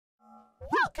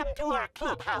Welcome to our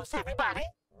clubhouse, everybody.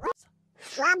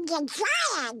 From the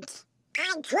giant,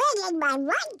 I traded my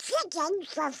 1 chicken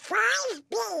for 5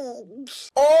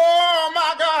 beans. Oh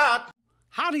my God!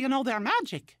 How do you know they're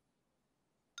magic?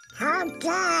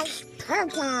 Hocus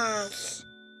pocus.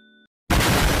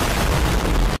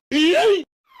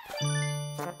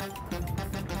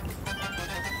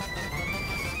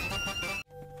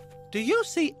 Do you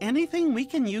see anything we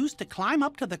can use to climb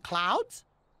up to the clouds?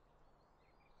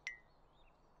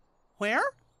 Where?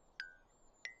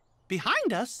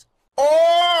 Behind us?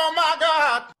 Oh my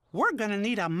God! We're gonna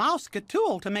need a mouse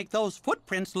tool to make those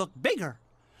footprints look bigger.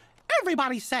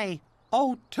 Everybody say,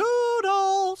 "Oh,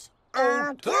 toodles!"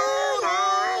 Oh,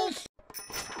 toodles!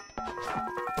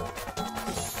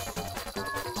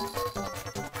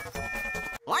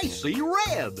 I see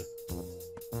red.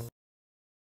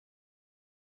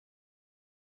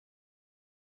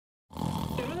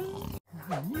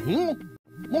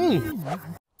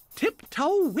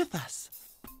 Tiptoe with us.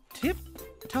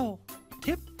 Tiptoe,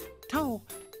 tiptoe,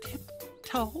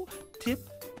 tiptoe,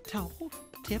 tiptoe,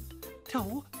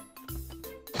 tiptoe.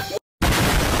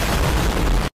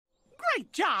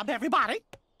 Great job, everybody.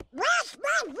 Where's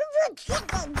my woo-woo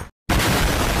chicken?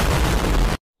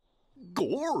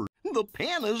 Gord, the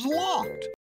pen is locked.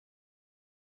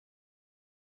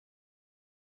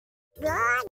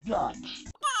 God.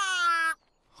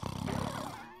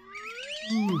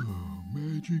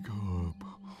 Magic up.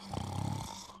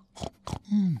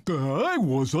 I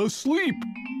was asleep.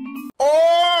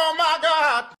 Oh my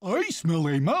God! I smell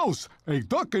a mouse, a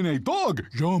duck, and a dog.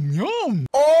 Yum, yum.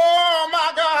 Oh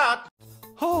my God!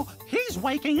 Oh, he's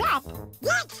waking up.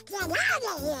 Let's get out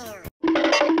of here.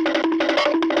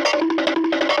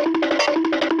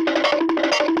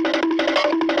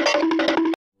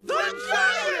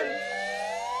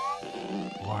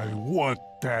 I want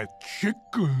that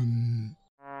chicken.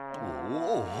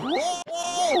 Oh.